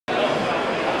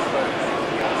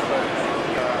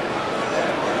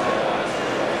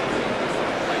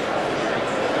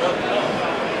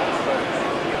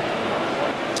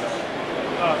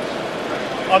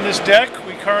On this deck,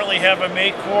 we currently have a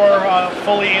MeCour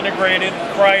fully integrated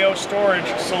cryo storage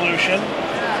solution,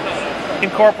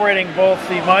 incorporating both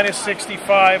the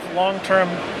 -65 long-term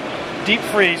deep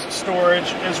freeze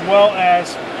storage as well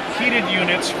as heated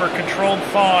units for controlled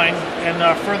thawing and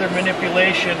further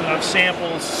manipulation of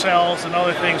samples, cells, and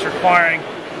other things requiring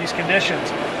these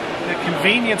conditions. The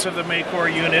convenience of the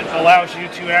MeCour unit allows you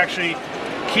to actually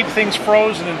keep things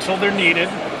frozen until they're needed,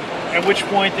 at which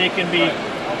point they can be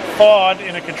thawed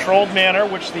in a controlled manner,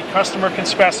 which the customer can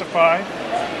specify,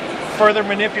 further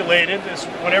manipulated as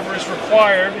whatever is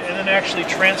required, and then actually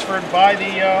transferred by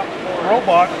the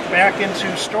robot back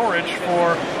into storage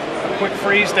for a quick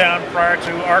freeze down prior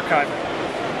to archiving.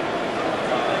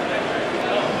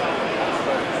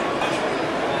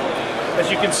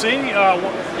 As you can see,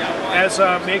 as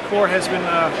MeCour has been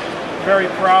very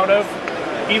proud of,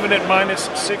 even at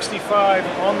 -65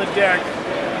 on the deck,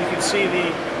 you can see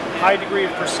the high degree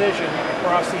of precision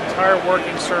across the entire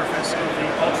working surface of the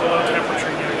ultra-low temperature